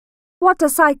Water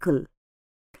cycle.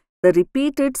 The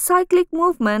repeated cyclic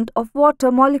movement of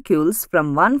water molecules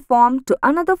from one form to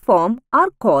another form are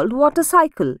called water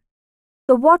cycle.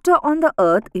 The water on the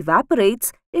earth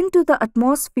evaporates into the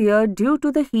atmosphere due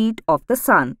to the heat of the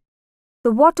sun.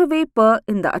 The water vapor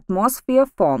in the atmosphere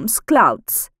forms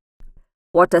clouds.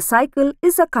 Water cycle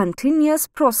is a continuous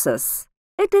process.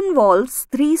 It involves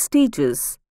 3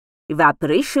 stages: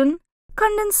 evaporation,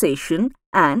 condensation,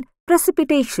 and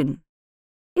precipitation.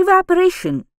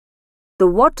 Evaporation. The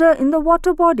water in the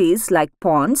water bodies like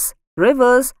ponds,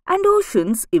 rivers, and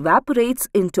oceans evaporates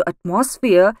into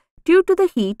atmosphere due to the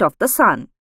heat of the sun.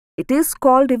 It is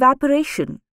called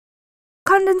evaporation.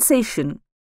 Condensation.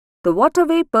 The water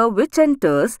vapor which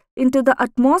enters into the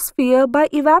atmosphere by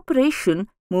evaporation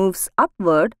moves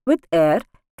upward with air,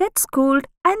 gets cooled,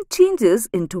 and changes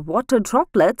into water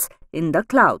droplets in the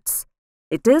clouds.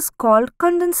 It is called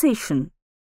condensation.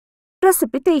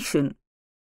 Precipitation.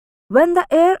 When the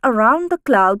air around the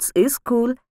clouds is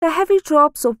cool, the heavy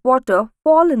drops of water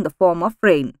fall in the form of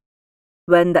rain.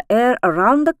 When the air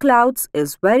around the clouds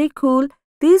is very cool,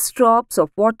 these drops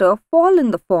of water fall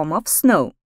in the form of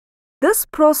snow. This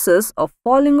process of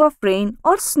falling of rain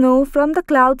or snow from the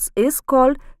clouds is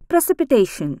called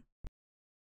precipitation.